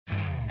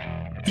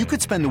You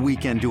could spend the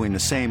weekend doing the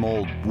same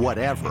old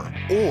whatever,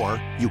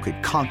 or you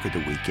could conquer the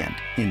weekend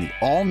in the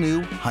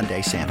all-new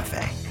Hyundai Santa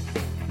Fe.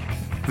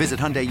 Visit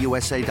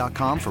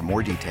HyundaiUSA.com for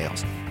more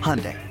details.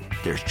 Hyundai,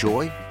 there's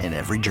joy in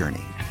every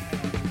journey.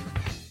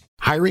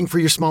 Hiring for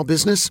your small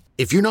business?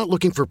 If you're not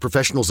looking for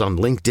professionals on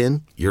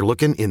LinkedIn, you're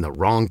looking in the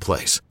wrong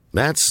place.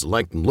 That's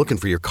like looking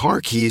for your car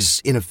keys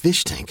in a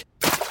fish tank.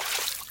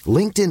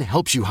 LinkedIn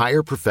helps you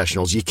hire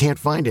professionals you can't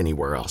find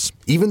anywhere else,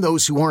 even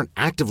those who aren't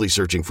actively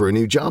searching for a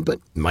new job but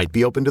might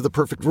be open to the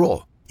perfect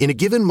role. In a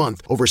given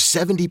month, over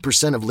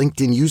 70% of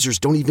LinkedIn users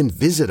don't even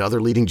visit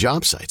other leading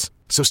job sites.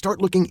 So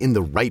start looking in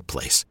the right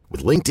place.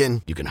 With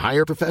LinkedIn, you can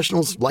hire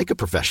professionals like a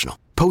professional.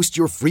 Post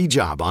your free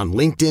job on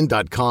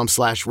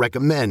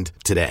linkedin.com/recommend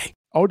today.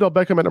 Odell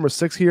Beckham at number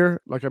 6 here.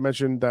 Like I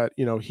mentioned that,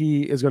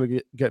 he is going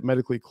to get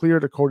medically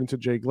cleared according to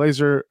Jay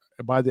Glazer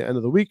by the end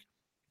of the week.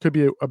 Could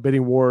be a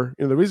bidding war.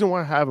 The reason why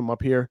I have him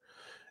up here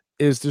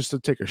is just to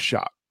take a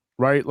shot,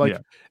 right?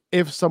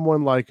 If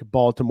someone like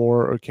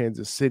Baltimore or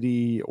Kansas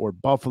City or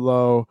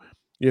Buffalo,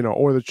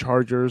 or the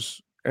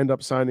Chargers end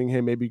up signing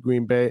him, maybe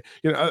Green Bay,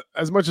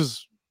 as much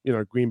as,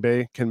 Green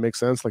Bay can make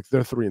sense, like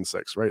they're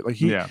 3-6, right? Like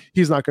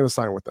he's not going to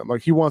sign with them.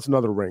 Like he wants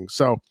another ring.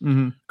 So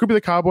could be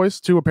the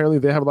Cowboys too. Apparently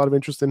they have a lot of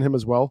interest in him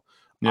as well.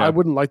 Yeah. I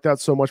wouldn't like that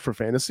so much for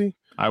fantasy.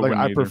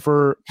 I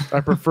prefer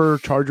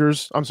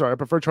Chargers. I'm sorry. I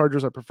prefer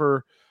Chargers. I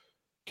prefer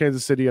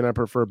Kansas City, and I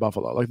prefer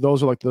Buffalo. Like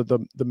those are like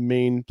the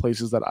main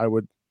places that I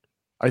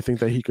think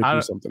that he could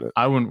do something at.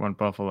 I wouldn't want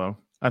Buffalo.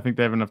 I think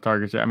they have enough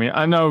targets there. I mean,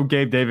 I know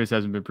Gabe Davis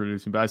hasn't been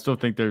producing, but I still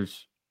think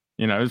there's,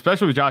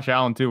 especially with Josh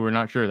Allen too, we're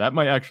not sure. That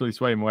might actually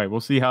sway him away.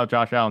 We'll see how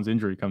Josh Allen's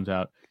injury comes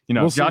out.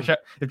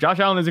 If Josh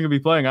Allen isn't going to be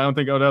playing, I don't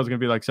think Odell's going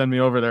to be like, send me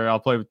over there. I'll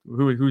play with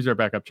who's their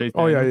backup? Chase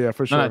Daniel? Oh, yeah,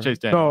 for sure. No, not Chase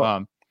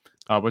Daniel.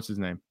 No. What's his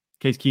name?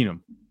 Case Keenum.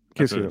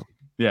 Case Keenum.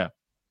 Yeah.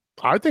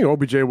 I think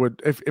OBJ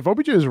would, if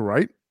OBJ is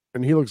right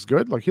and he looks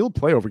good, like he'll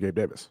play over Gabe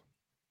Davis.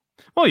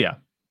 Well, yeah.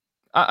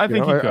 I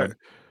think he could.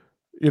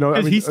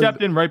 Because he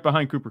stepped in right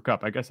behind Cooper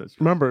Kupp. I guess that's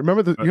true. Remember you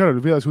got to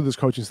realize who this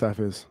coaching staff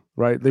is,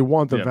 right? They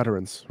want the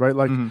veterans, right?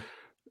 Like,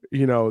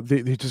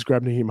 they just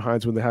grabbed Naheem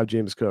Hines when they had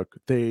James Cook.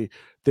 They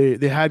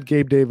had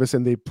Gabe Davis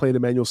and they played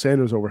Emmanuel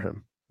Sanders over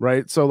him,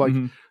 right? So like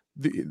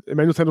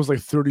Emmanuel Sanders was like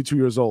 32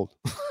 years old.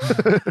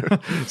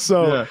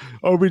 So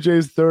OBJ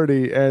is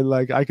 30, and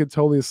like I could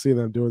totally see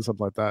them doing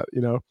something like that,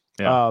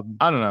 Yeah.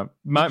 I don't know.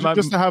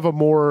 Just to have a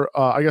more,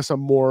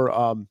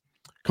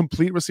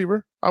 complete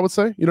receiver, I would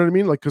say. You know what I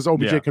mean? Like, because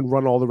OBJ can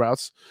run all the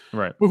routes,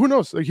 right? But who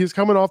knows? Like, he's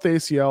coming off the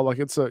ACL. Like,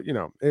 it's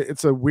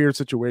a weird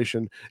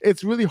situation.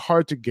 It's really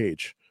hard to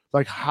gauge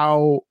like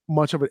how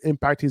much of an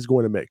impact he's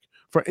going to make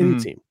for any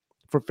team,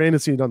 for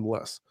fantasy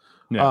nonetheless.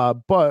 Yeah.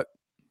 But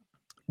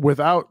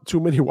without too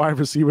many wide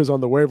receivers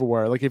on the waiver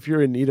wire, like if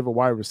you're in need of a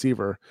wide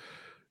receiver,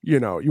 you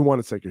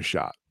want to take a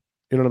shot.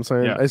 You know what I'm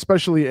saying? Yeah.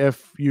 Especially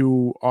if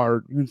you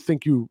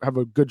think you have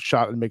a good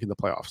shot at making the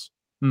playoffs.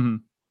 Mm-hmm.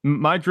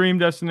 My dream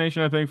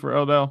destination, I think, for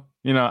Odell,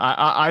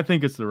 I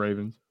think it's the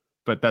Ravens,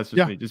 but that's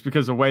just me. Just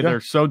because the way they're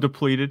so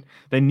depleted,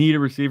 they need a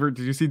receiver.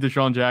 Did you see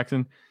Deshaun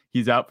Jackson?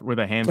 He's out with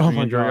a hamstring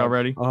injury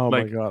already. Oh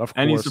my God! Of course.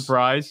 Any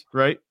surprise,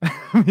 right?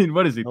 I mean,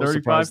 what is he?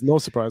 35? No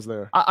surprise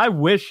there. I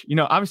wish,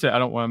 obviously, I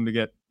don't want him to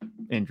get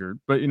injured,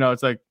 but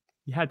it's like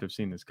you had to have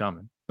seen this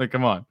coming. Like,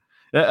 come on.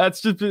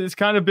 It's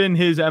kind of been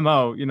his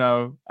MO,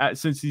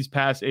 since he's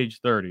past age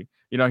 30.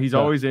 He's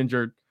always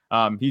injured.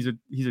 He's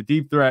a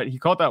deep threat. He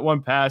caught that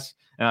one pass,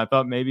 and I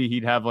thought maybe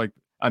he'd have like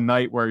a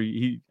night where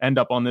he'd end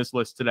up on this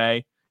list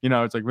today.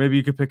 It's like maybe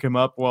you could pick him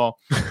up. Well,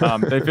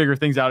 they figure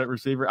things out at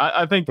receiver.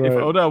 I think if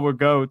Odell would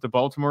go to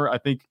Baltimore, I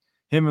think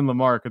him and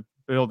Lamar could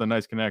build a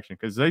nice connection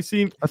because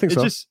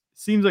just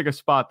seems like a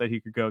spot that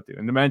he could go to.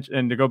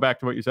 And to go back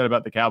to what you said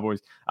about the Cowboys,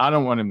 I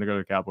don't want him to go to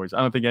the Cowboys.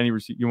 I don't think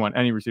you want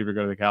any receiver to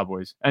go to the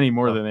Cowboys any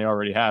more than they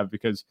already have,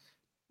 because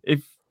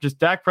if just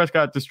Dak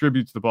Prescott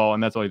distributes the ball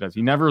and that's all he does.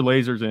 He never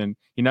lasers in.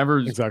 He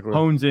never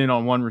hones in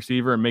on one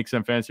receiver and makes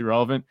them fantasy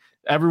relevant.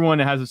 Everyone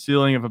has a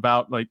ceiling of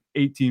about like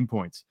 18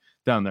 points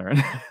down there.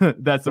 And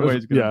that's the way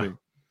it's going to be.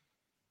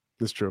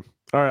 That's true.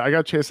 All right. I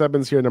got Chase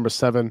Edmonds here, number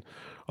 7.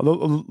 A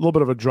little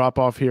bit of a drop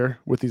off here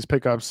with these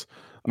pickups.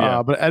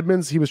 But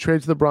Edmonds, he was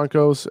traded to the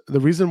Broncos.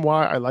 The reason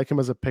why I like him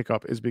as a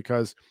pickup is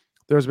because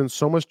there's been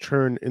so much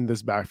churn in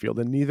this backfield,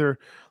 and neither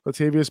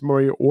Latavius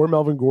Murray or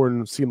Melvin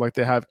Gordon seem like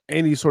they have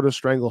any sort of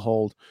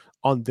stranglehold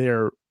on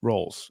their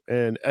roles.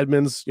 And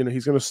Edmonds,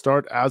 he's going to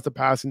start as the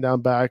passing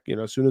down back,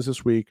 as soon as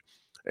this week,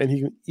 and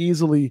he can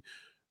easily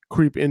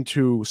creep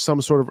into some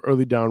sort of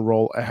early down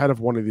role ahead of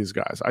one of these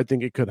guys. I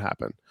think it could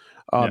happen.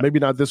 Maybe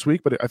not this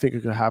week, but I think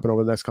it could happen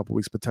over the next couple of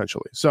weeks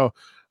potentially. So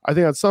I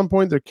think at some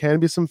point there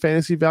can be some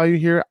fantasy value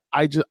here.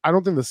 I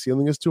don't think the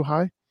ceiling is too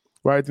high,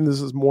 right? I think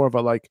this is more of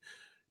a like,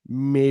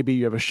 maybe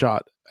you have a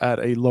shot at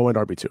a low end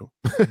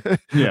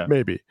RB2.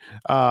 Maybe.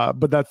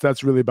 But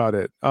that's really about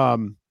it. I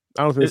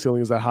don't think the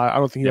ceiling is that high. I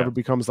don't think he ever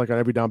becomes like an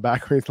every down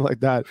back or anything like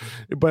that.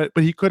 But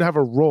he could have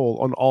a role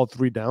on all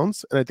 3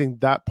 downs, and I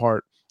think that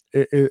part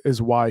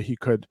is why he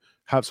could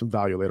have some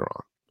value later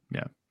on.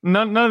 Yeah.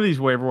 none of these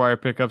waiver wire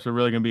pickups are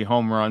really going to be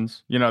home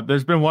runs.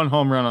 There's been one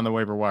home run on the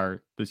waiver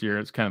wire this year.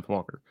 It's Kenneth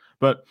Walker.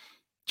 But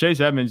Chase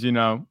Edmonds,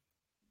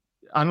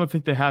 I don't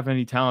think they have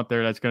any talent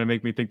there that's going to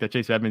make me think that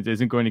Chase Edmonds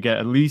isn't going to get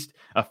at least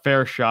a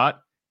fair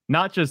shot,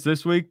 not just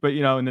this week, but,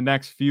 in the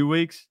next few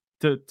weeks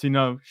to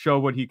show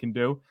what he can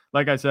do.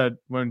 Like I said,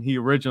 when he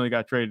originally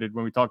got traded,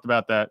 when we talked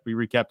about that, we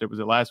recapped it, was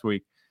it last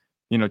week?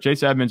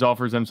 Chase Edmonds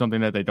offers them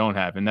something that they don't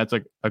have, and that's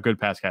like a good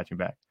pass catching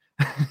back.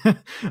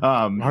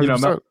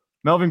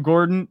 Melvin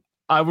Gordon,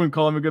 I wouldn't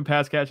call him a good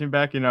pass catching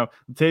back.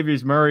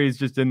 Latavius Murray is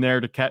just in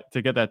there to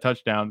get that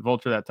touchdown,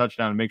 vulture that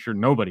touchdown, and make sure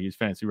nobody is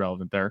fantasy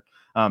relevant there.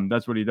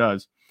 That's what he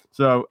does.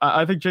 So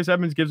I think Chase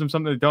Edmonds gives them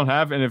something they don't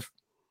have, and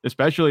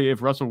especially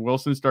if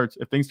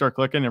if things start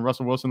clicking and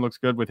Russell Wilson looks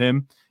good with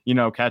him,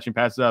 catching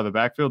passes out of the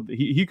backfield,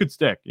 he could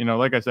stick.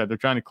 Like I said, they're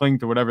trying to cling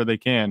to whatever they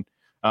can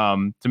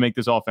to make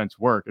this offense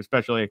work,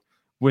 especially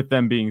with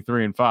them being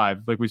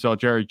 3-5, like we saw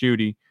Jerry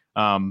Jeudy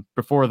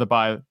before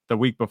the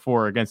week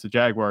before against the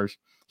Jaguars.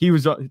 He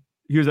was at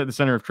the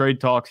center of trade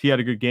talks. He had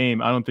a good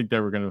game. I don't think they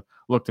were going to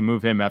look to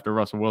move him after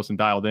Russell Wilson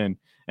dialed in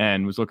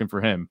and was looking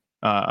for him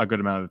a good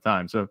amount of the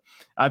time. So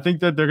I think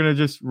that they're going to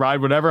just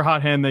ride whatever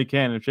hot hand they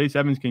can. If Chase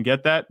Edmonds can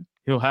get that,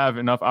 he'll have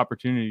enough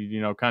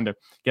opportunity, kind of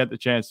get the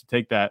chance to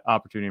take that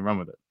opportunity and run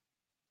with it.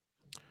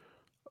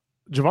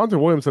 Javonte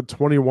Williams had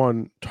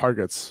 21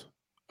 targets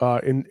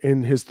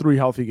in his 3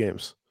 healthy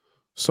games.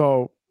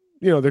 So,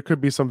 there could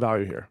be some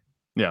value here.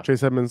 Yeah.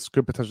 Chase Edmonds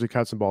could potentially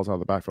catch some balls out of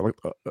the backfield,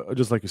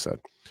 just like you said.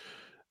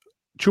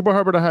 Chuba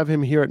Hubbard, I have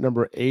him here at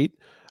number 8.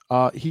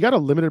 He got a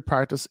limited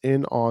practice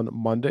in on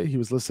Monday. He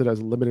was listed as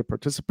a limited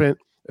participant,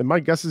 and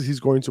my guess is he's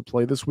going to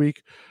play this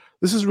week.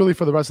 This is really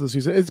for the rest of the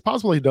season. It's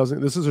possible he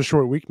doesn't. This is a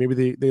short week.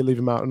 Maybe they leave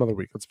him out another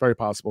week. It's very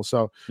possible.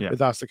 So if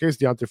that's the case,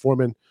 Deontay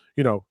Foreman,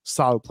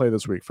 solid play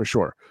this week for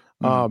sure.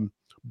 Mm-hmm.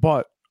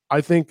 But I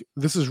think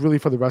this is really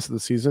for the rest of the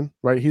season,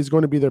 right? He's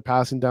going to be their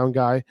passing down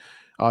guy.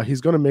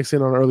 He's going to mix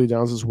in on early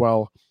downs as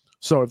well.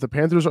 So if the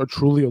Panthers are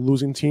truly a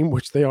losing team,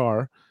 which they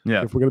are,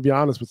 if we're going to be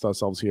honest with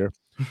ourselves here,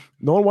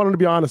 no one wanted to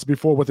be honest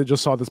before what they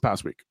just saw this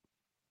past week.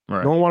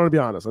 Right. No one wanted to be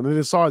honest. And then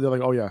they saw it, they're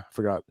like, oh yeah, I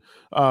forgot.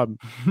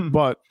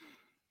 But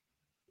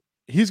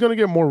he's going to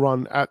get more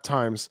run at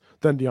times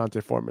than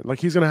Deontay Foreman. Like,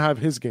 he's going to have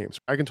his games.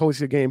 I can totally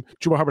see a game.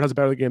 Chuba Hubbard has a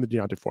better game than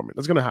Deontay Foreman.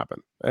 That's going to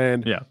happen.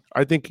 And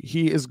I think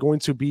he is going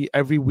to be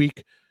every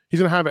week. He's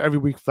going to have every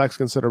week flex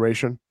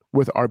consideration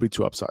with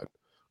RB2 upside.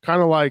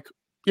 Kind of like,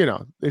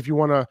 if you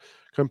want to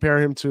compare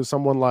him to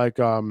someone like,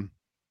 I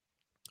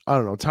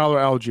don't know, Tyler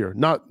Algier.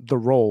 Not the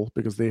role,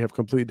 because they have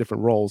completely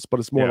different roles, but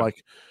it's more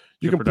like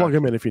you can plug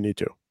him in if you need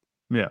to.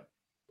 Yeah.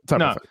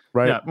 Type of thing,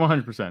 right? Yeah,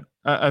 100%.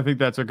 I think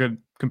that's a good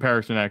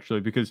comparison,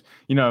 actually, because,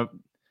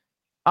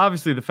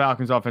 obviously the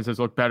Falcons offense has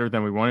looked better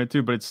than we wanted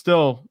to, but it's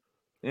still,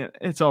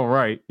 it's all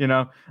right. They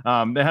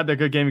had that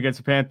good game against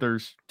the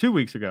Panthers 2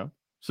 weeks ago.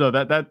 So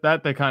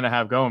that they kind of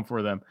have going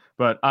for them.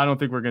 But I don't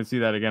think we're going to see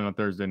that again on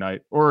Thursday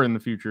night or in the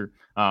future,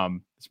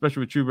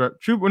 especially with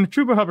Chuba. When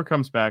Chuba Hubbard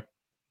comes back,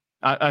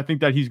 I think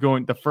that he's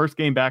going the first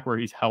game back where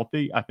he's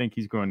healthy. I think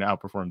he's going to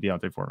outperform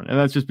Deontay Foreman. And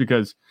that's just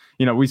because,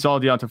 we saw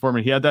Deontay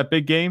Foreman. He had that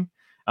big game.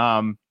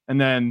 And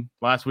then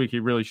last week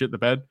he really shit the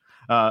bed.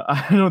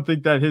 I don't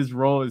think that his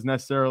role is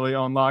necessarily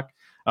on lock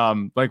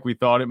like we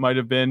thought it might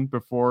have been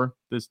before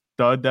this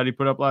dud that he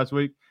put up last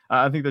week.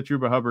 I think that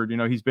Chuba Hubbard,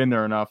 he's been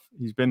there enough.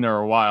 He's been there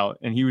a while,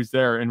 and he was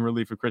there in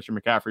relief of Christian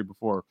McCaffrey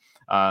before.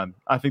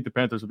 I think the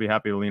Panthers will be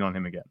happy to lean on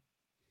him again.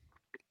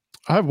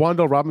 I have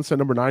Wan'Dale Robinson,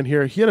 number 9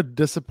 here. He had a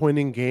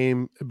disappointing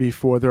game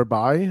before their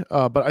bye,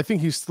 but I think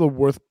he's still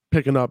worth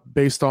picking up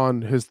based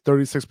on his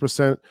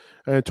 36%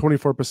 and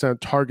 24%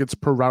 targets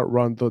per route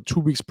run the 2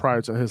 weeks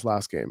prior to his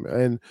last game.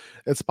 And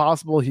it's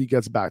possible he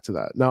gets back to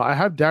that. Now, I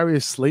have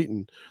Darius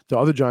Slayton, the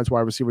other Giants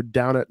wide receiver,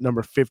 down at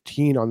number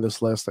 15 on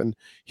this list. And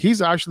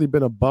he's actually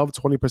been above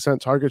 20%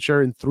 target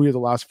share in 3 of the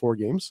last 4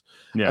 games.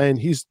 Yeah. And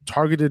he's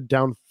targeted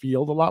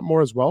downfield a lot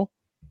more as well.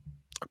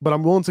 But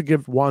I'm willing to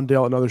give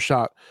Wan'Dale another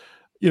shot,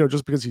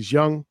 just because he's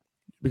young,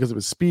 because of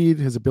his speed,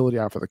 his ability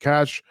after the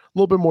catch, a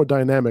little bit more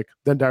dynamic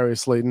than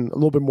Darius Slayton, a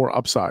little bit more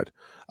upside,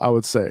 I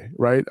would say,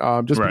 right?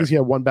 Because he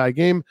had one bad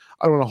game,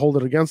 I don't want to hold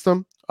it against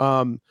him.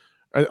 A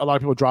lot of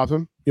people dropped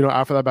him,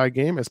 after that bad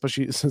game,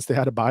 especially since they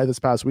had a bye this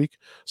past week.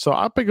 So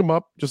I'll pick him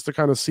up just to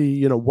kind of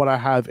see, what I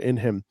have in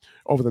him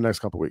over the next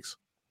couple of weeks.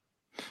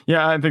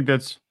 Yeah, I think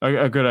that's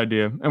a good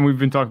idea. And we've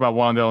been talking about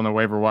Wan'Dale on the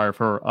waiver wire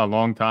for a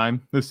long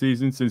time this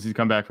season since he's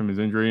come back from his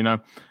injury.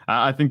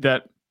 I think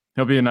that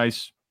he'll be a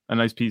nice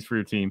piece for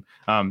your team.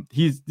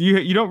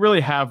 You don't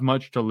really have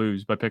much to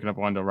lose by picking up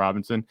Wan'Dale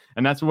Robinson,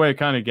 and that's the way it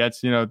kind of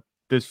gets,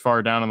 this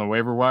far down on the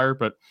waiver wire.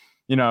 But,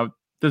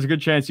 there's a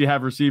good chance you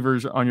have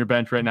receivers on your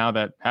bench right now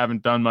that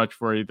haven't done much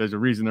for you. There's a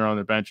reason they're on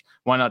their bench.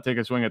 Why not take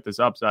a swing at this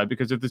upside?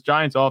 Because if this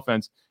Giants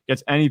offense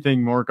gets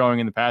anything more going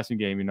in the passing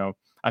game,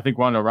 I think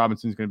Wan'Dale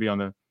Robinson's going to be on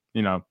the,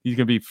 he's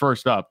going to be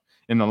first up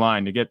in the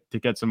line to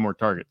get some more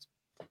targets.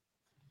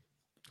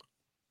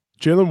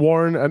 Jaylen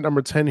Warren at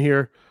number 10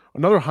 here,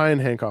 another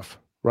high-end handcuff.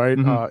 Right.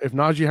 Mm-hmm. If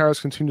Najee Harris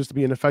continues to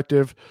be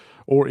ineffective,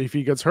 or if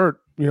he gets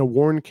hurt,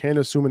 Warren can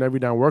assume an every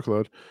down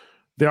workload.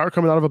 They are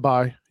coming out of a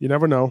bye. You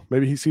never know.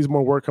 Maybe he sees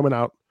more work coming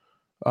out.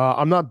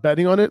 I'm not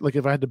betting on it. Like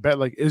if I had to bet,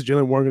 like is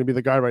Jalen Warren going to be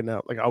the guy right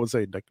now? Like I would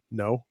say, like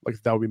no.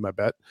 Like that would be my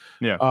bet.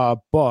 Yeah.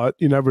 But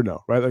you never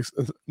know, right? Like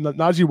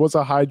Najee was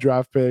a high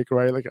draft pick,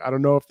 right? Like I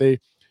don't know if they,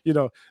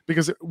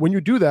 because when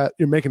you do that,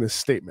 you're making a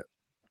statement,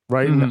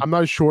 right? Mm-hmm. And I'm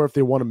not sure if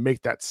they want to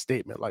make that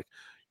statement. Like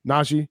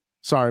Najee,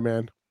 sorry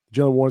man,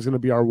 Jalen Warren's going to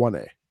be our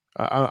 1A.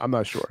 I'm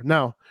not sure.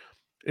 Now,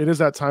 it is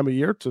that time of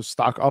year to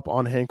stock up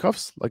on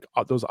handcuffs, like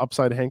those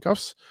upside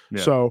handcuffs.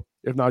 Yeah. So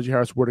if Najee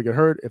Harris were to get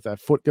hurt, if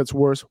that foot gets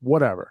worse,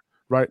 whatever,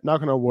 right?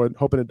 Knocking on wood,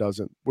 hoping it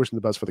doesn't, wishing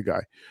the best for the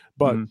guy.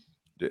 But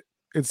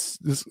this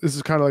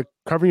is kind of like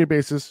covering your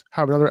bases,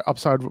 have another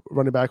upside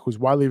running back who's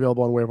widely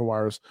available on waiver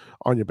wires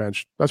on your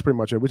bench. That's pretty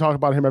much it. We talk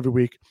about him every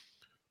week.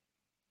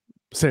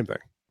 Same thing.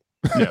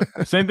 Yeah.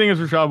 Same thing as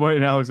Rashad White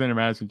and Alexander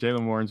Madison.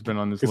 Jalen Warren's been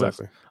on this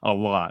list a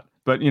lot.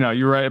 But,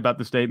 you're right about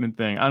the statement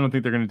thing. I don't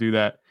think they're going to do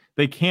that.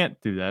 They can't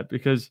do that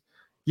because,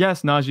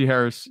 yes, Najee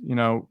Harris,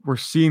 we're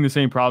seeing the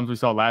same problems we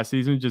saw last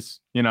season. Just,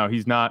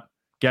 he's not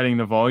getting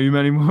the volume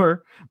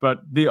anymore.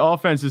 But the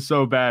offense is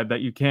so bad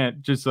that you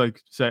can't just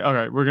like say, all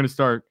right, we're going to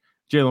start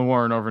Jalen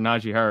Warren over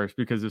Najee Harris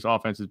because this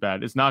offense is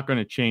bad. It's not going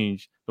to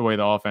change the way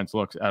the offense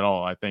looks at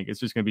all, I think. It's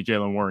just going to be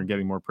Jalen Warren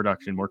getting more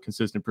production, more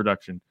consistent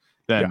production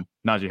than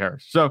Najee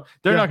Harris. So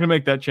they're not going to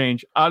make that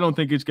change. I don't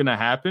think it's going to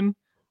happen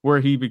where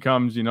he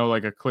becomes,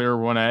 like a clear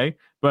 1A,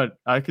 but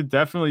I could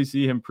definitely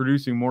see him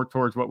producing more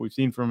towards what we've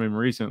seen from him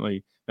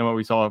recently than what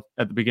we saw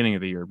at the beginning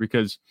of the year.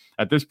 Because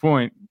at this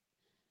point,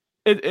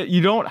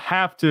 you don't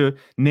have to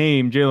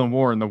name Jalen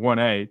Warren the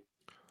 1A.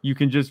 You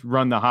can just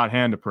run the hot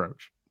hand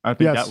approach. I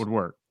think that would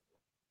work.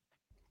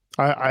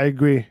 I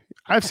agree.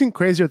 I've seen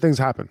crazier things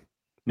happen.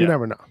 You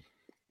never know.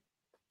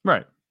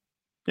 Right.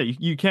 Yeah,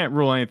 you can't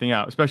rule anything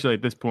out, especially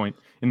at this point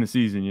in the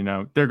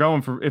season. They're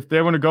going for, if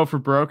they want to go for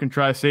broke and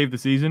try to save the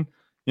season,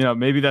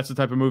 maybe that's the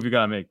type of move you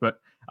got to make. But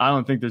I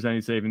don't think there's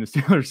any saving the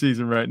Steelers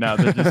season right now.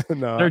 They're just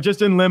they're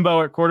just in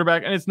limbo at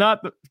quarterback, and it's not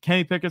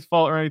Kenny Pickett's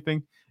fault or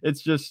anything.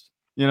 It's just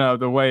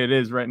the way it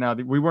is right now.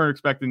 We weren't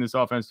expecting this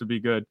offense to be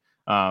good,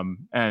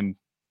 and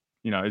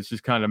it's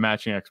just kind of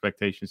matching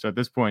expectations. So at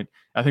this point,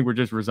 I think we're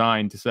just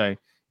resigned to say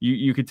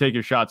you could take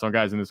your shots on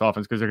guys in this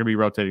offense because they're going to be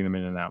rotating them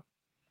in and out.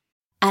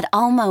 At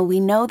Alma, we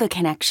know the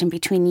connection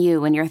between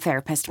you and your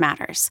therapist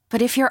matters.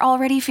 But if you're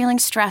already feeling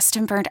stressed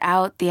and burnt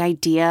out, the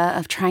idea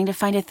of trying to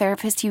find a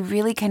therapist you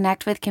really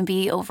connect with can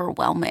be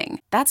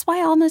overwhelming. That's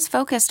why Alma's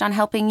focused on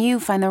helping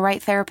you find the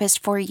right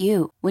therapist for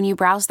you. When you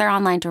browse their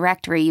online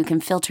directory, you can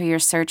filter your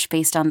search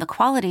based on the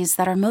qualities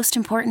that are most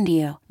important to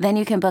you. Then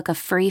you can book a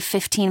free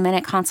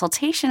 15-minute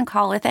consultation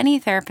call with any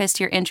therapist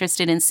you're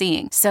interested in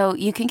seeing, so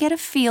you can get a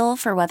feel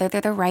for whether they're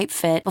the right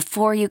fit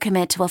before you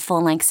commit to a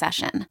full-length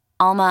session.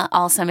 Alma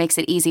also makes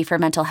it easy for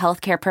mental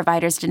health care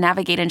providers to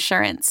navigate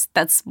insurance.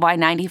 That's why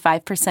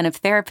 95%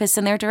 of therapists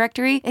in their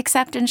directory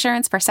accept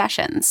insurance for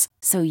sessions.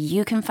 So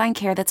you can find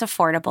care that's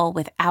affordable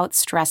without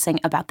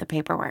stressing about the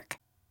paperwork.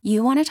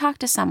 You want to talk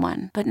to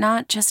someone, but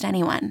not just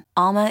anyone.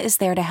 Alma is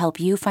there to help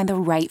you find the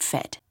right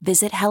fit.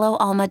 Visit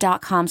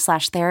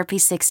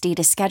helloalma.com/therapy60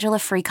 to schedule a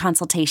free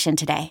consultation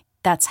today.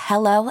 That's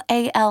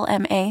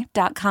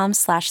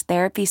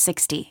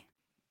helloalma.com/therapy60.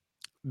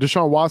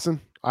 Deshaun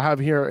Watson. I have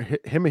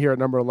him here at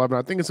number 11.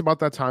 I think it's about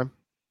that time,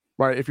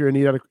 right? If you're in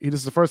need,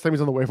 this is the first time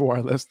he's on the waiver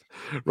wire list,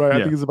 right?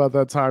 I think it's about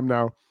that time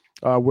now.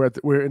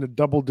 We're in a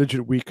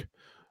double-digit week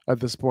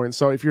at this point.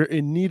 So if you're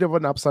in need of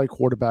an upside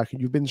quarterback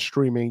and you've been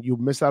streaming, you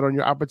missed out on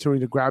your opportunity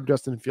to grab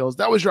Justin Fields.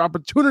 That was your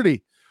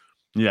opportunity.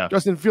 Yeah,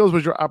 Justin Fields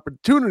was your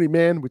opportunity,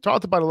 man. We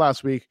talked about it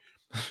last week.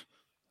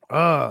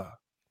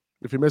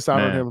 If you missed out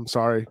on him, I'm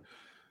sorry.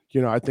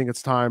 I think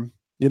it's time.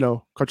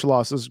 Cut your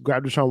losses.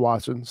 Grab Deshaun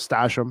Watson.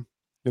 Stash him.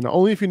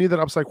 Only if you need that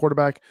upside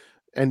quarterback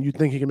and you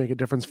think he can make a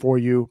difference for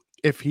you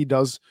if he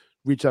does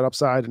reach that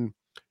upside. And,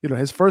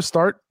 his first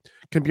start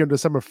can be on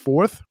December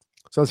 4th.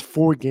 So that's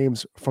 4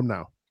 games from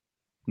now.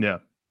 Yeah.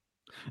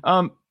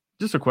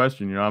 Just a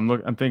question,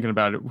 I'm thinking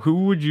about it.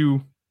 Who would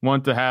you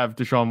want to have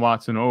Deshaun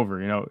Watson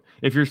over?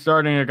 If you're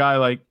starting a guy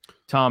like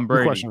Tom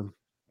Brady,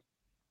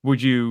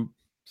 would you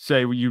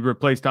say you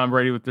replace Tom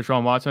Brady with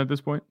Deshaun Watson at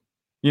this point?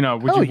 Would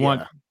you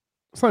want?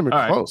 It's not even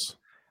close.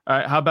 All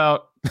right. How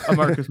about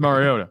Marcus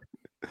Mariota?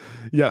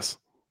 Yes.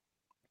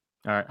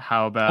 All right.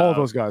 How about all of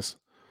those guys?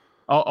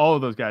 All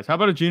of those guys. How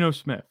about a Geno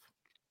Smith?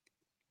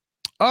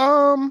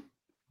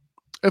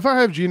 If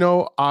I have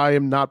Geno, I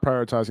am not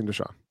prioritizing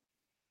Deshaun.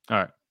 All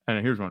right.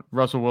 And here's one.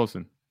 Russell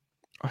Wilson.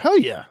 Hell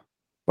yeah.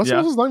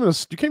 Wilson's not even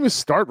you can't even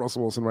start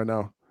Russell Wilson right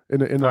now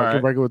in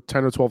a regular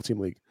 10 or 12 team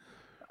league.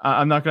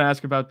 I'm not going to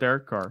ask about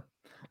Derek Carr.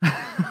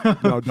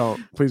 No,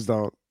 don't. Please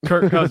don't.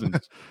 Kirk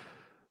Cousins.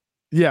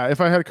 Yeah,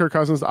 if I had Kirk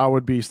Cousins, I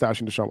would be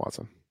stashing Deshaun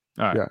Watson.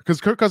 All right. Yeah, because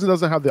Kirk Cousins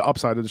doesn't have the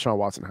upside that Deshaun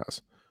Watson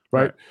has,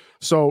 right?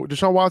 So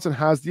Deshaun Watson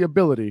has the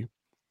ability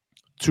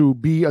to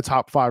be a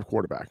top 5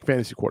 quarterback,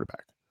 fantasy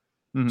quarterback.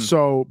 Mm-hmm.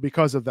 So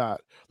because of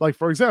that, like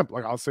for example,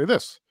 I'll say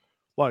this,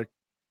 can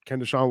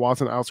Deshaun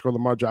Watson outscore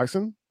Lamar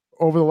Jackson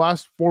over the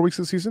last 4 weeks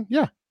of the season?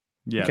 Yeah.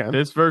 Yeah,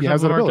 this version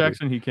of Lamar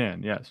Jackson, he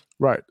can. Yes.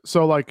 Right.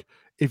 So, like,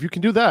 if you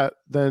can do that,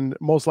 then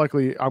most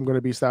likely I'm going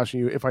to be stashing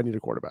you if I need a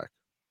quarterback.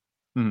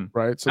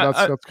 Right. So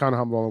that's kind of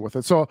how I'm rolling with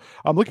it. So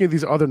I'm looking at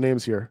these other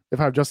names here.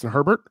 If I have Justin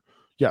Herbert,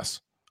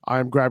 yes,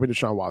 I'm grabbing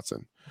Deshaun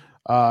Watson.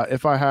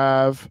 If I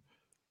have,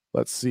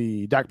 let's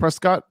see, Dak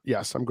Prescott,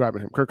 yes, I'm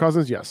grabbing him. Kirk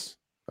Cousins, yes.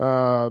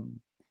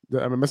 Am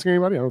I missing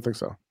anybody? I don't think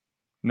so.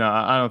 No,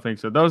 I don't think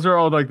so. Those are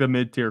all like the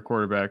mid-tier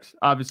quarterbacks.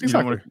 Obviously,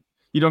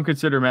 you don't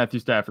consider Matthew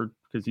Stafford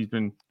because he's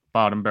been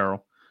bottom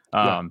barrel.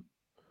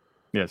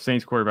 Yeah,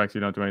 Saints quarterbacks, you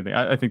don't do anything.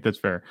 I think that's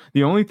fair.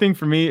 The only thing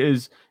for me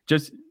is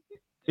just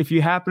if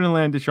you happen to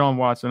land Deshaun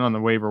Watson on the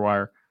waiver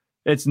wire,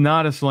 it's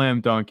not a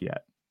slam dunk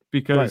yet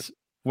because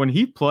when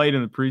he played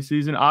in the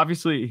preseason,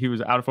 obviously he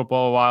was out of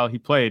football a while. He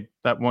played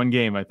that one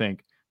game, I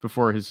think,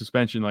 before his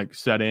suspension like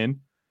set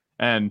in,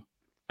 and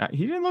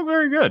he didn't look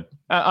very good.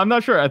 I'm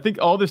not sure. I think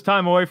all this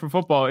time away from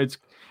football,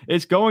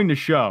 it's going to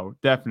show,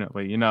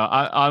 definitely. You know,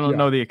 I don't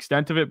know the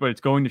extent of it, but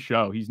it's going to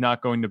show. He's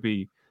not going to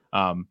be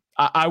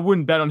I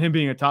wouldn't bet on him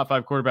being a top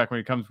 5 quarterback when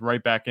he comes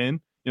right back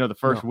in, you know, the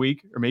first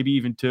week or maybe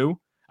even 2.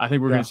 I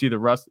think we're going to see the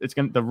rust.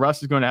 The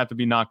rust is going to have to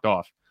be knocked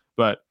off.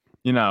 But,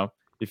 you know,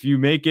 if you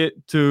make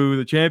it to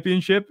the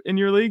championship in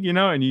your league, you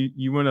know, and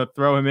you want to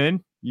throw him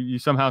in, you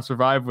somehow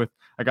survive with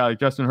a guy like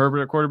Justin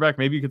Herbert at quarterback,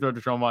 maybe you could throw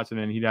Deshaun Watson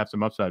in and he'd have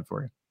some upside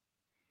for you.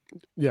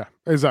 Yeah,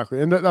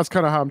 exactly. And that's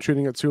kind of how I'm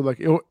treating it too.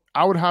 Like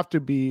I would have to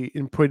be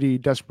in pretty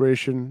desperate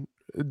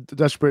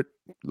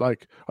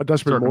mode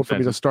for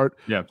me to start.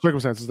 Yeah.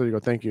 Circumstances. There you go.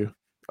 Thank you.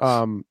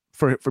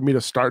 For me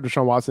to start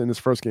Deshaun Watson in his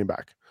first game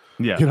back.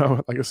 Yeah. You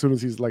know, like as soon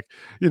as he's like,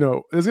 you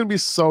know, there's going to be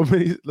so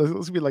many, there's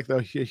going to be like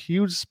a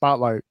huge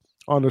spotlight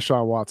on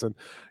Deshaun Watson.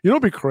 You know,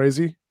 it'd be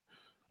crazy.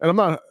 And I'm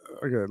not,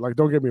 okay, like,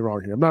 don't get me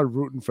wrong here. I'm not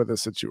rooting for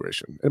this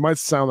situation. It might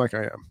sound like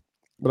I am,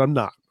 but I'm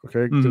not.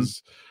 Okay.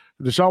 Because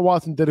Deshaun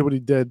Watson did what he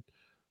did.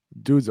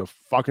 Dude's a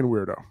fucking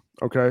weirdo.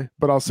 Okay.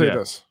 But I'll say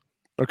this.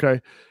 Okay.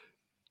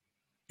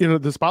 You know,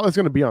 the spotlight's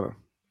going to be on him.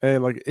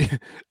 And like,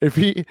 if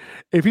he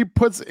has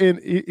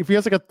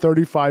like a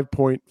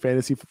 35-point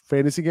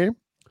fantasy game,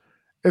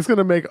 it's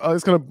gonna make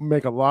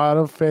a lot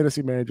of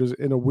fantasy managers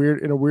in a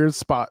weird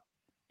spot,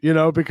 you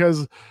know,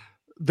 because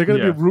they're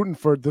gonna be rooting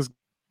for this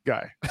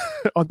guy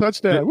on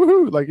touchdown,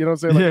 woohoo! Like, you know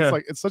what I'm saying?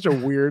 Like, it's such a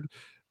weird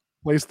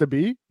place to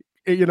be,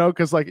 you know,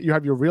 because like you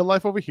have your real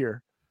life over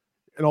here,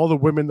 and all the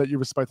women that you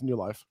respect in your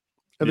life,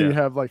 and then you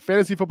have like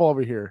fantasy football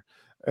over here,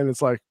 and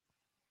it's like,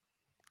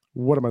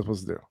 what am I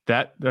supposed to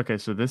do? Okay,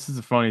 so this is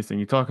the funniest thing.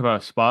 You talk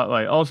about a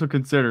spotlight. Also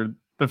consider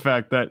the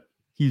fact that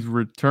he's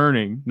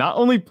returning, not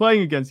only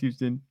playing against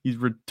Houston, he's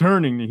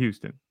returning to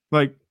Houston.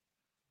 Like,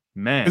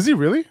 man. Is he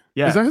really?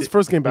 Yeah. Is that his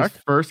first game back?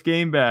 His first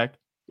game back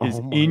is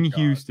in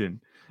Houston.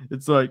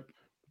 It's like,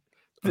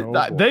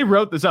 they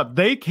wrote this up.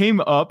 They came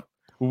up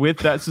with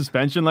that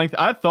suspension length.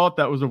 I thought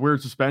that was a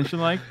weird suspension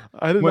length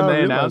when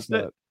they announced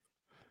it.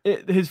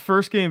 His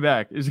first game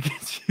back is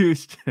against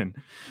Houston.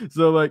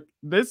 So, like,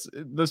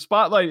 the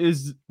spotlight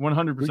is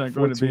 100%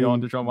 going to be on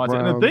Deshaun Watson.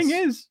 Browns. And the thing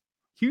is,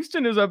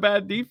 Houston is a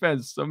bad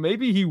defense, so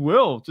maybe he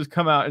will just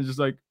come out and just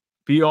like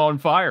be on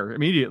fire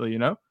immediately, you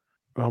know?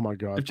 Oh my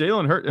God! If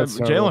Jalen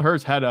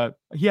Hurts had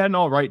an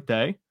all right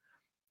day,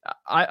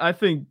 I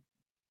think,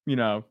 you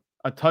know,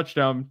 a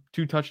touchdown,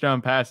 2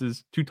 touchdown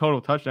passes, 2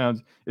 total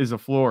touchdowns is a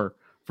floor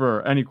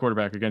for any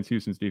quarterback against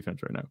Houston's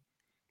defense right now.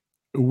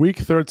 Week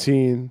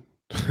 13,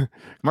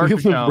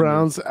 Cleveland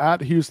Browns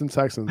at Houston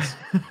Texans.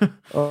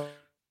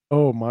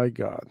 Oh my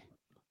God!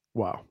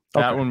 Wow,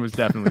 that one was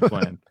definitely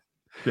planned.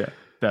 Yeah.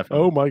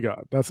 Definitely. Oh my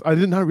God, I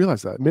did not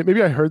realize that.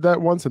 Maybe I heard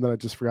that once and then I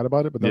just forgot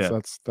about it. But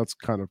that's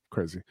kind of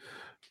crazy.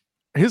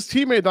 His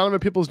teammate Donovan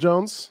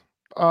Peoples-Jones,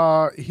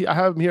 I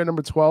have him here at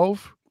number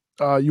 12.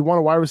 You want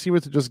a wide receiver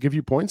to just give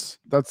you points?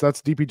 That's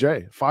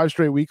DPJ. 5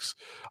 straight weeks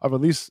of at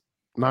least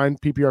 9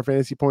 PPR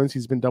fantasy points.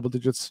 He's been double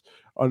digits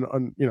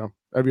on you know,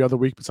 every other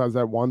week besides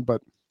that one.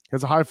 But he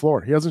has a high floor.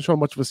 He hasn't shown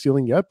much of a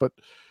ceiling yet, but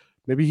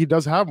maybe he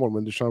does have one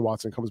when Deshaun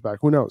Watson comes back.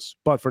 Who knows?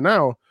 But for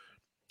now,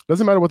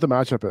 doesn't matter what the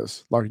matchup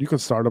is. Like, you can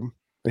start him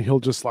and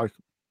he'll just like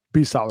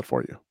be solid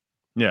for you.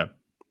 Yeah.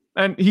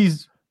 And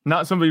he's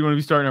not somebody you want to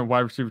be starting at wide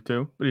receiver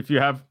 2, but if you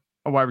have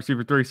a wide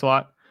receiver 3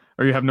 slot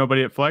or you have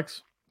nobody at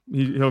flex,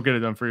 he'll get it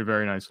done for you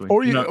very nicely.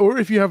 Or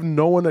if you have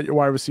no one at your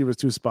wide receiver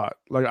 2 spot,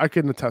 like I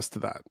can attest to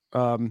that.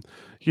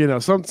 You know,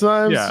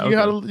 sometimes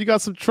you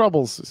got some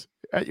troubles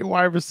at your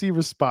wide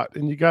receiver spot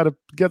and you got to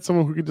get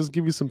someone who can just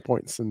give you some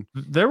points. And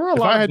there were a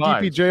lot. If I had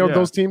DPJ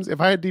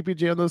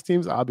on those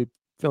teams, I'll be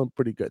feeling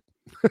pretty good.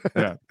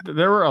 Yeah,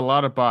 there were a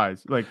lot of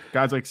buys, like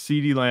guys like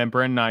CeeDee Lamb,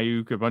 Brandon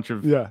Ayuk, a bunch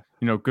of you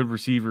know, good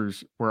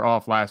receivers were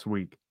off last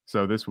week,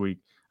 so this week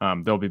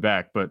they'll be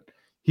back. But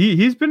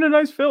he's been a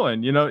nice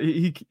fill-in. You know,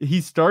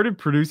 he started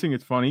producing.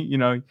 It's funny, you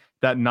know,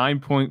 that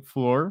 9-point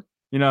floor.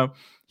 You know,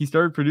 he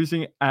started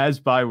producing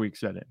as bye week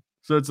set in,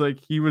 so it's like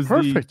he was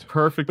the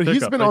perfect. But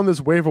he's been on this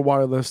waiver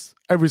wire list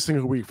every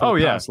single week. For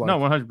the past,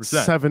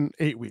 100%,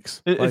 7-8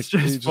 weeks. It's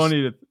just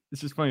funny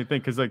to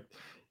think because like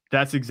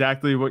That's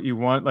exactly what you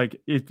want.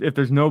 Like if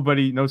there's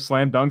nobody, no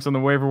slam dunks on the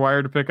waiver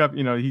wire to pick up,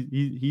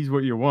 he's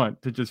what you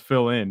want to just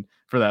fill in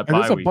for that And bye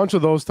there's a week. bunch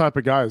of those type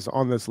of guys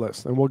on this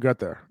list, and we'll get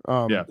there.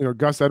 Yeah.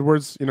 Gus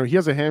Edwards, he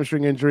has a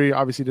hamstring injury.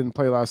 Obviously, didn't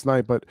play last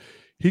night, but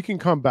he can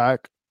come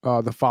back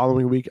the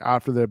following week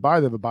after their bye.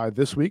 They have a bye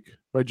this week,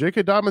 right?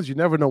 J.K. Dobbins, you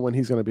never know when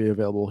he's going to be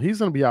available. He's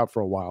going to be out for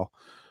a while,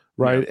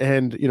 right? Yeah.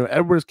 And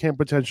Edwards can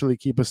potentially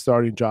keep a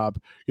starting job,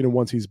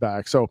 once he's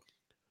back. So,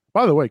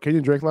 by the way,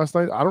 Kenyon Drake last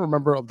night, I don't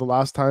remember the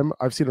last time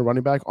I've seen a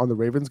running back on the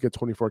Ravens get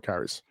 24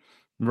 carries.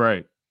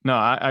 Right. No,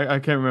 I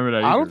can't remember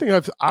that either.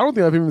 I don't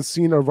think I've even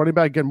seen a running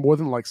back get more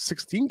than like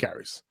 16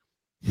 carries.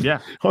 Yeah.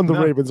 on the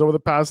Ravens over the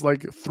past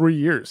like 3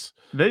 years.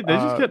 They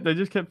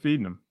just kept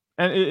feeding him.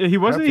 And he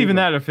wasn't even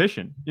that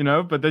efficient,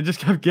 but they just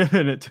kept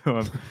giving it to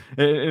him.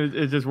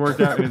 It just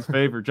worked out in his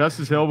favor.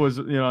 Justice Hill was,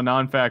 a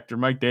non-factor.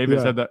 Mike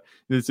Davis had that.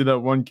 You see that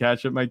one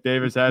catch that Mike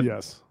Davis had?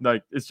 Yes.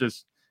 Like, it's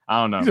just,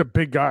 I don't know. He's a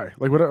big guy.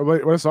 Like when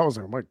I saw it, I was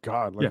like, oh my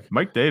God. Like, yeah,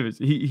 Mike Davis.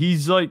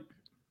 He's like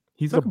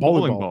a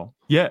bowling ball.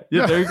 Yeah,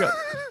 there you go.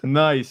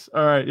 Nice.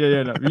 All right.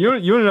 Yeah. No. You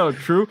want to know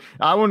true?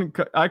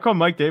 I call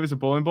Mike Davis a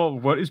bowling ball.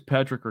 What is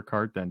Patrick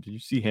Ricard then? Did you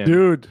see him?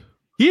 Dude.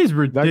 He is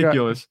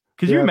ridiculous.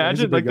 Could you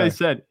imagine? Like guy. They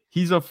said,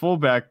 he's a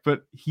fullback,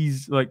 but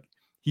he's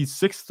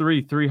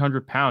 6'3",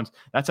 300 pounds.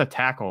 That's a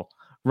tackle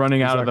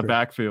running out of the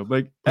backfield,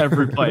 like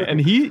every play. And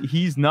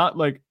he's not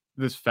like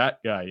this fat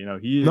guy,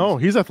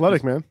 he's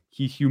athletic, man.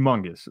 He's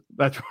humongous.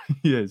 That's what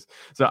he is.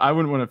 So I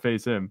wouldn't want to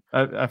face him.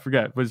 I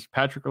forget. Was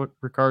Patrick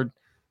Ricard?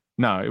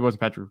 No, it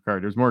wasn't Patrick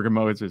Ricard. It was Morgan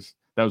Moses.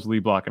 That was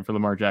lead blocking for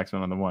Lamar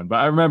Jackson on the one. But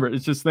I remember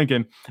it's just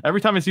thinking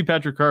every time I see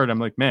Patrick Ricard, I'm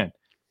like, man,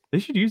 they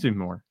should use him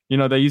more.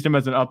 They used him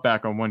as an up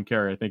back on one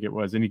carry, I think it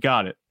was, and he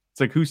got it.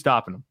 It's like, who's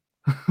stopping him?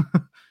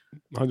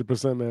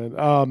 100%,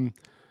 man.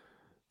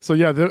 So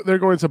yeah, they're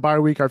going to bye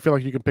week. I feel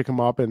like you can pick him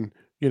up, and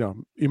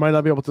you might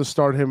not be able to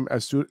start him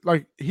as soon.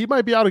 Like he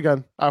might be out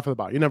again after the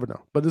bye. You never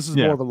know. But this is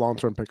more of a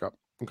long-term pickup.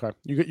 Okay,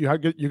 you're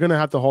going to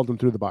have to hold him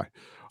through the bye.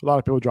 A lot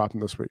of people dropped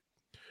him this week.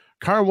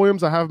 Kyren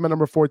Williams, I have him at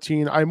number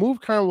 14. I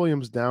moved Kyren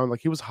Williams down.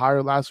 Like he was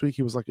higher last week.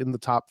 He was like in the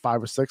top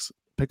 5 or 6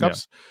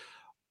 pickups.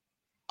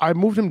 Yeah. I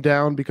moved him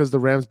down because the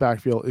Rams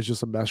backfield is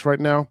just a mess right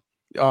now.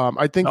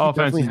 I think he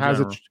definitely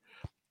has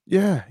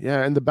Yeah.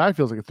 And the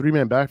backfield is like a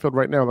 3-man backfield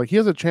right now. Like he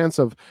has a chance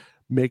of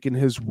making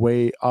his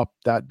way up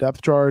that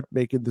depth chart,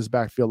 making this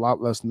backfield a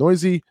lot less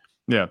noisy.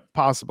 Yeah.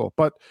 Possible.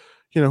 But,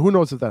 who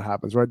knows if that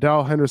happens, right?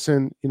 Darrell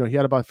Henderson, he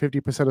had about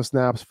 50% of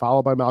snaps,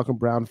 followed by Malcolm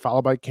Brown,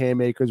 followed by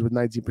Cam Akers with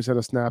 19%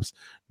 of snaps.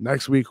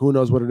 Next week, who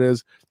knows what it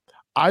is.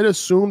 I'd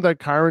assume that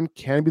Kyren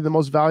can be the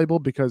most valuable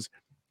because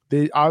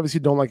they obviously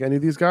don't like any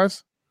of these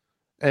guys.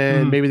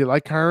 And maybe they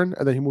like Kyren,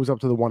 and then he moves up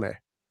to the 1A.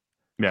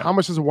 Yeah. How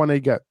much does a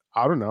 1A get?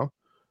 I don't know.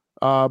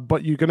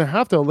 But you're going to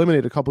have to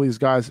eliminate a couple of these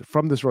guys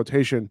from this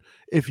rotation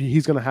if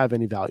he's going to have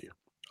any value.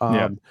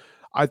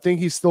 I think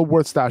he's still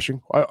worth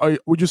stashing.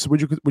 Would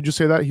you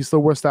say that he's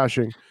still worth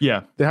stashing?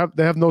 Yeah. They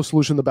have no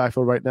solution in the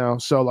backfield right now.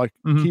 So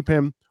keep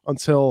him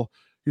until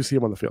you see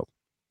him on the field.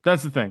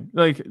 That's the thing.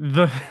 Like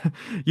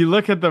you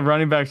look at the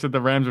running backs that the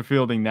Rams are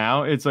fielding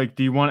now. It's like,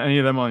 do you want any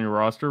of them on your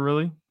roster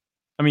really?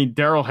 I mean,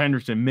 Darrell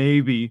Henderson,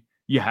 maybe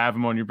you have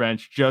him on your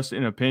bench just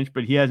in a pinch,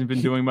 but he hasn't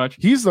been doing much.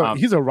 He's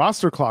a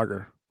roster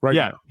clogger right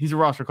now. He's a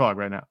roster clog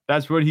right now.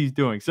 That's what he's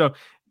doing. So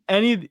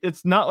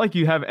it's not like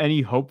you have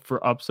any hope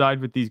for upside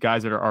with these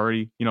guys that are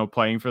already,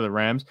 playing for the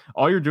Rams.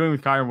 All you're doing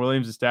with Kyren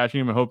Williams is stashing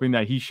him and hoping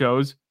that he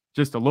shows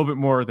just a little bit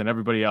more than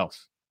everybody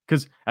else.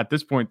 Because at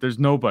this point, there's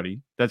nobody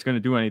that's going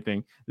to do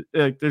anything.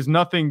 There's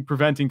nothing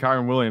preventing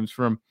Kyren Williams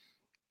from,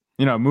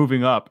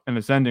 moving up and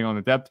ascending on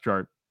the depth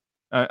chart.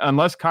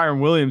 Unless Kyren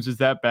Williams is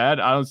that bad,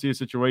 I don't see a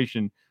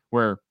situation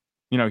where,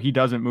 he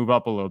doesn't move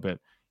up a little bit.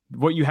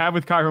 What you have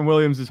with Kyren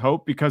Williams is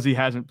hope because he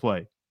hasn't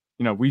played.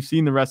 We've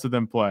seen the rest of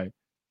them play.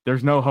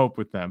 There's no hope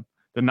with them.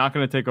 They're not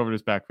going to take over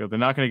this backfield. They're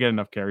not going to get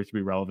enough carries to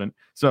be relevant.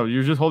 So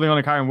you're just holding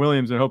on to Kyren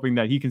Williams and hoping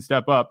that he can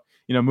step up,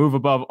 move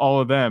above all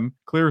of them,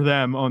 clear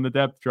them on the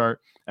depth chart,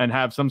 and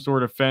have some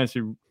sort of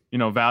fantasy,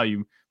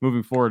 value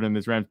moving forward in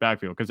this Rams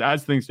backfield. Because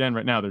as things stand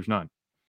right now, there's none.